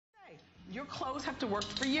Your clothes have to work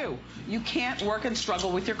for you. You can't work and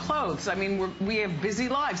struggle with your clothes. I mean, we have busy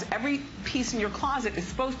lives. Every piece in your closet is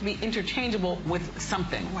supposed to be interchangeable with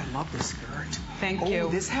something. Oh, I love this skirt. Thank you. Oh,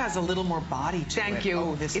 this has a little more body to it. Thank you.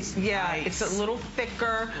 Oh, this is nice. It's a little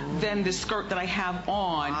thicker than the skirt that I have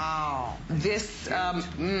on. Wow. This, yeah,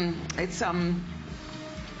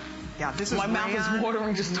 this is my mouth is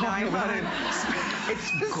watering just talking about it.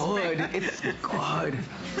 It's good. It's good.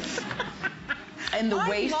 And the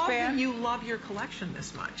waistband. I love that you love your collection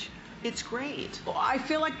this much. It's great. Well, I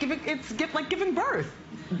feel like it's like giving birth.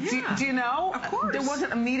 Yeah, do you know? Of course. There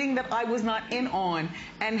wasn't a meeting that I was not in on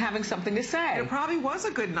and having something to say. It probably was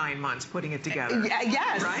a good 9 months putting it together.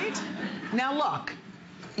 Yes. Right? Now look,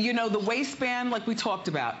 you know, the waistband, like we talked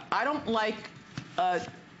about, I don't like a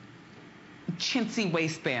chintzy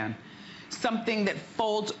waistband. Something that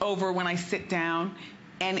folds over when I sit down.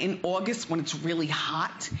 And in August, when it's really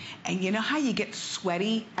hot, and you know how you get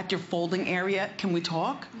sweaty at your folding area? Can we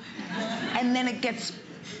talk? And then it gets,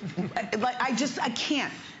 like, I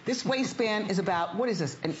can't. This waistband is about, what is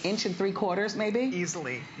this, 1 3/4 inches maybe?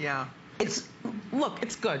 Easily, yeah. Look,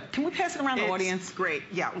 it's good. Can we pass it around the audience? It's great.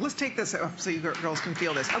 Yeah, well, let's take this up so you girls can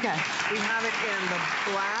feel this. Okay. We have it in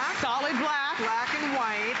the black. Solid black. Black and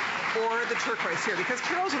white, or the turquoise here. Because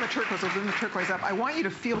Carol's in the turquoise, I'll bring the turquoise up. I want you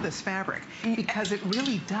to feel this fabric, because it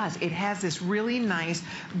really does. It has this really nice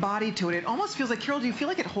body to it. It almost feels like, Carol, do you feel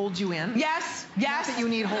like it holds you in? Yes, yes. Not that you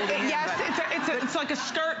need holding in. Yes, it's like a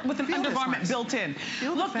skirt with an undergarment built in.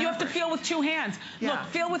 Look, you have to feel with 2 hands. Yeah. Look,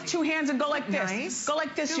 feel with 2 hands and go like this. Nice. Go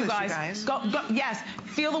like this, Feel you this, guys. Go, yes,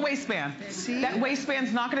 feel the waistband. See? That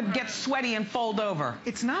waistband's not going to get sweaty and fold over.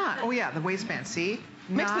 It's not. Oh, yeah, the waistband, see?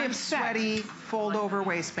 Makes me upset. Sweaty, fold over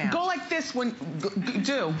waistband. Go like this when,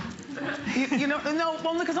 do. You know, no,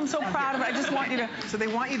 only because I'm so proud of it. I just want you to. So they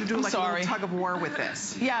want you to do like a little tug of war with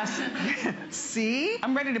this. Yes. See?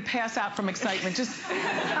 I'm ready to pass out from excitement. Just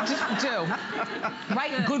do.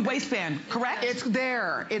 Right? Good waistband, correct? It's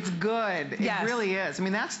there. It's good. Yes. It really is. I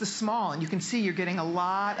mean, that's the small, and you can see you're getting a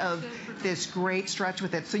lot of this great stretch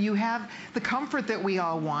with it. So you have the comfort that we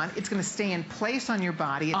all want. It's going to stay in place on your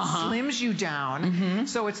body. It slims you down.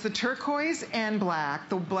 So it's the turquoise and black,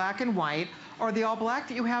 the black and white, or the all black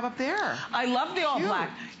that you have up there. I love the all black.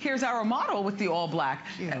 Here's our model with the all black.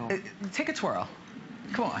 Take a twirl.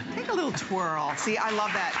 Come on. Take a little twirl. See, I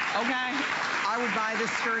love that. Okay. I would buy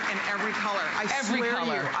this skirt in every color. I swear to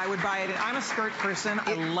you, I would buy it. I'm a skirt person.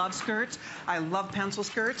 I love skirts. I love pencil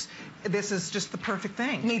skirts. This is just the perfect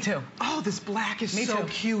thing. Me too. Oh, this black is so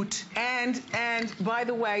cute. And by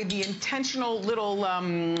the way, the intentional little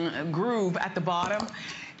groove at the bottom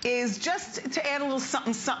is just to add a little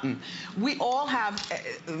something, something. We all have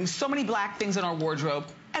so many black things in our wardrobe,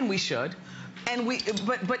 and we should. And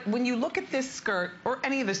but when you look at this skirt, or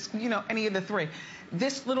any of this, you know, any of the 3,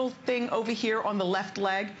 this little thing over here on the left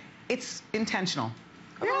leg, it's intentional.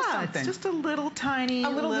 Yeah, it's just a little tiny,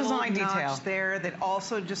 little design notch detail there that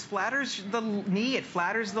also just flatters the knee. It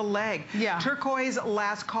flatters the leg. Yeah. Turquoise,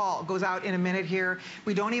 last call, goes out in a minute here.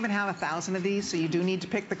 We don't even have 1,000 of these, so you do need to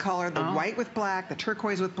pick the color. The white with black, the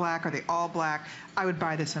turquoise with black, or the all black. I would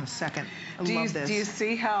buy this in a second. I love this. Do you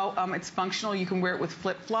see how it's functional? You can wear it with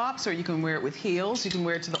flip-flops, or you can wear it with heels. You can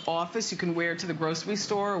wear it to the office. You can wear it to the grocery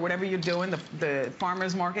store, or whatever you're doing, the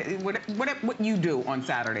farmer's market, what you do on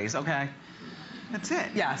Saturdays, okay? That's it.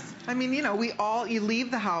 Yes. I mean, you know, you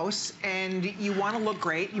leave the house and you want to look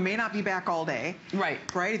great. You may not be back all day. Right.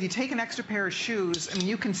 Right? If you take an extra pair of shoes, I mean,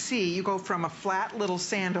 you can see you go from a flat little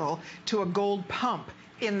sandal to a gold pump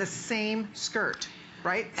in the same skirt.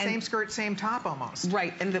 Right? Same skirt, same top almost.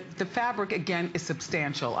 Right. And the fabric, again, is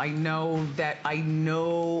substantial. I know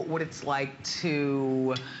what it's like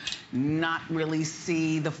to not really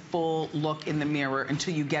see the full look in the mirror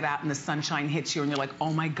until you get out and the sunshine hits you and you're like,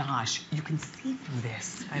 oh my gosh, you can see through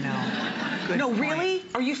this. I know. Good no, point. Really?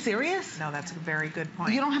 Are you serious? No, that's a very good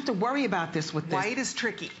point. You don't have to worry about this with this. White is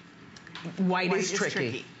tricky. White is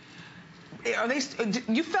tricky. Are they?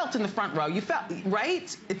 You felt in the front row. You felt,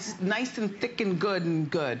 right? It's nice and thick and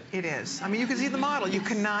good. It is. I mean, you can see the model. You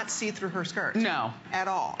cannot see through her skirt. No. At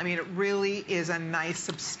all. I mean, it really is a nice,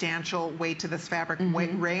 substantial weight to this fabric.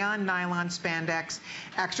 Rayon, nylon, spandex,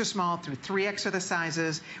 extra small through 3X are the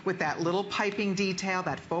sizes, with that little piping detail,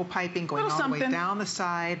 that faux piping going all the way down the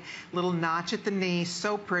side, little notch at the knee,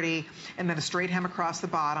 so pretty, and then a straight hem across the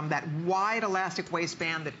bottom, that wide elastic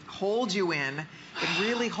waistband that holds you in. It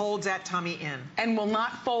really holds that tummy tummy in. And will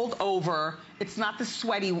not fold over. It's not the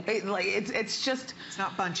sweaty, it's just... It's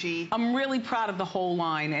not bunchy. I'm really proud of the whole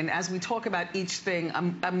line, and as we talk about each thing,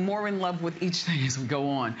 I'm more in love with each thing as we go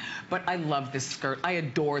on. But I love this skirt. I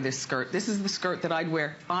adore this skirt. This is the skirt that I'd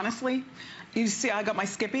wear. Honestly, you see I got my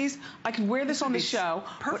skippies? I could wear this on the show.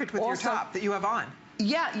 Perfect with your top that you have on.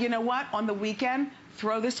 Yeah, you know what? On the weekend,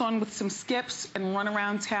 throw this on with some skips and run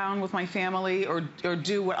around town with my family, or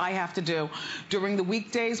do what I have to do. During the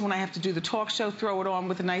weekdays when I have to do the talk show, throw it on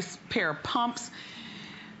with a nice pair of pumps.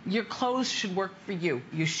 Your clothes should work for you.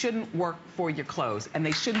 You shouldn't work for your clothes, and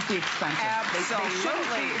they shouldn't be expensive. Absolutely. They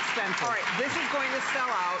shouldn't be expensive. All right, this is going to sell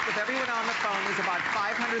out with everyone on the phone. There's about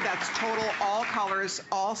 500. That's total, all colors,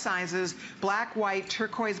 all sizes, black, white,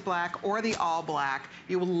 turquoise black, or the all black.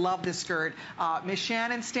 You will love this skirt. Miss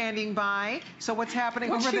Shannon standing by. So what's happening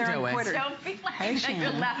What's over she there doing? on Twitter? Don't be like Hey, that. You're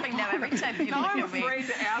Shannon. laughing now every time you No, look I'm at me. afraid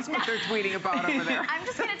to ask what they're tweeting about over there. I'm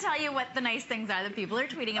just going to tell you what the nice things are that people are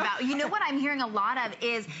tweeting about. You know what I'm hearing a lot of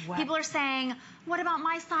is people are saying, what about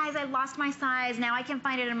my size? I lost my size. Now I can't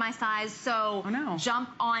find it in my size. So jump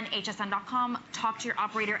on hsn.com, talk to your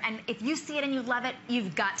operator, and if you see it and you love it,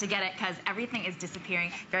 you've got to get it because everything is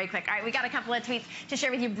disappearing very quick. All right, we got a couple of tweets to share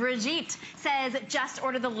with you. Brigitte says, just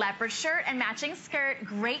order the leopard shirt and matching skirt.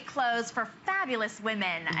 Great clothes for fabulous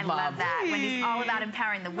women. I love that. Wendy's all about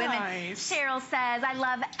empowering the women. Nice. Cheryl says, I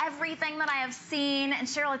love everything that I have seen. And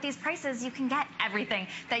Cheryl, at these prices, you can get everything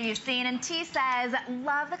that you've seen. And T says,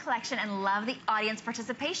 love the collection and love the audience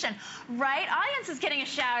participation. Right? Audience is getting a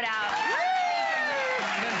shout out.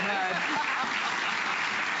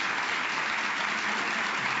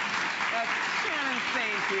 Shannon,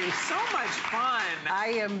 thank you. So much fun.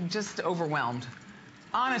 I am just overwhelmed.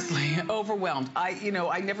 Honestly, overwhelmed.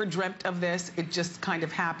 I never dreamt of this. It just kind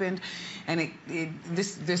of happened, and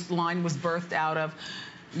this line was birthed out of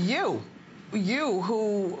you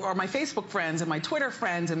who are my Facebook friends and my Twitter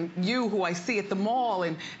friends, and you who I see at the mall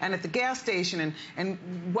and at the gas station and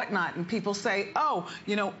whatnot, and people say, oh,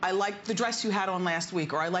 I liked the dress you had on last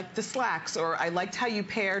week, or I liked the slacks, or I liked how you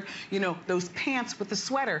paired, those pants with the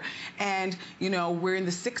sweater. And, we're in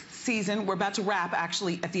the 6th season. We're about to wrap,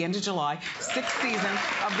 actually, at the end of July, 6th season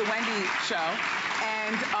of the Wendy show.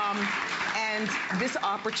 And this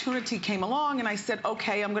opportunity came along, and I said,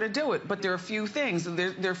 okay, I'm going to do it. But there are a few things.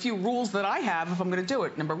 There are a few rules that I have if I'm going to do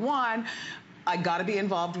it. Number one, I got to be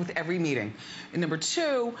involved with every meeting. And number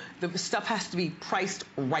two, the stuff has to be priced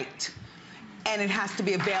right. And it has to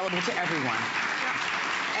be available to everyone.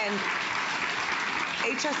 And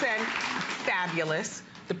HSN, fabulous.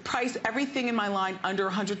 The price, everything in my line under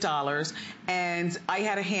 $100, and I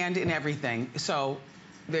had a hand in everything. So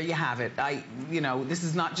there you have it. This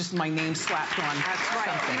is not just my name slapped on. That's right.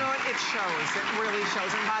 Something. You know what? It shows. It really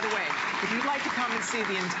shows. And by the way, if you'd like to come and see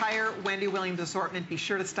the entire Wendy Williams assortment, be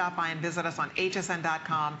sure to stop by and visit us on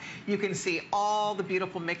hsn.com. You can see all the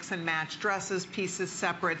beautiful mix and match dresses, pieces,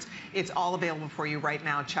 separates. It's all available for you right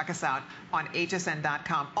now. Check us out on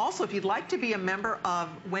hsn.com. Also, if you'd like to be a member of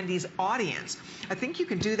Wendy's audience, I think you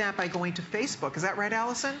can do that by going to Facebook. Is that right,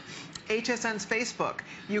 Allison? HSN's Facebook.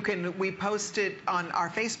 We post it on our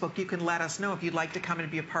Facebook. You can let us know if you'd like to come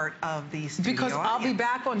and be a part of the studio Because audience. I'll be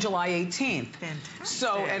back on July 18th. Fantastic.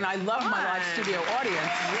 So, and I love my live studio audience.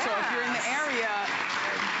 Yes. So if you're in the area,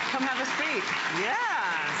 come have a seat.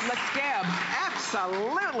 Yes. Let's gab.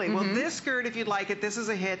 Absolutely. Well, this skirt, if you'd like it, this is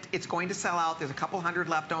a hit. It's going to sell out. There's a couple hundred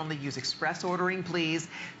left only. Use express ordering, please.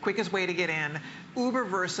 Quickest way to get in. Uber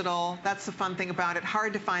versatile. That's the fun thing about it.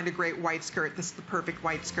 Hard to find a great white skirt. This is the perfect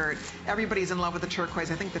white skirt. Everybody's in love with the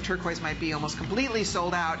turquoise. I think the turquoise might be almost completely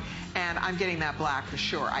sold out, and I'm getting that black for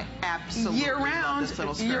sure. I absolutely love this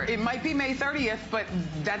little skirt. It might be May 30th, but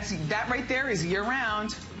that right there is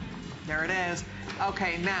year-round. There it is.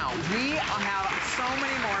 Okay, now we have so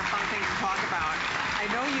many more fun things to talk about. I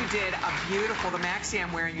know you did the maxi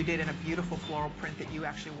I'm wearing, you did in a beautiful floral print that you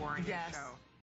actually wore in your show.